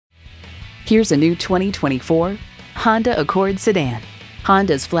Here's a new 2024 Honda Accord sedan.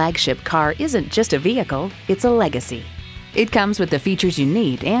 Honda's flagship car isn't just a vehicle, it's a legacy. It comes with the features you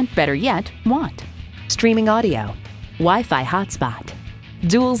need and, better yet, want. Streaming audio, Wi-Fi hotspot,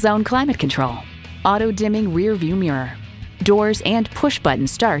 dual zone climate control, auto-dimming rear view mirror, doors and push-button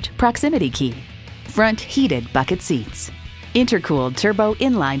start proximity key, front heated bucket seats, intercooled turbo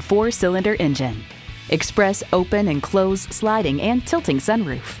inline 4-cylinder engine, express open and close sliding and tilting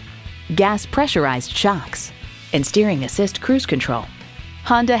sunroof, gas pressurized shocks, and steering assist cruise control.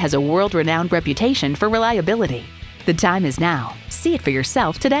 Honda has a world-renowned reputation for reliability. The time is now. See it for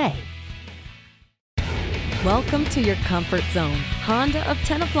yourself today. Welcome to your comfort zone. Honda of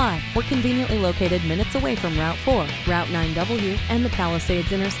Tenafly. We're conveniently located minutes away from Route 4, Route 9W, and the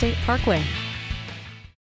Palisades Interstate Parkway.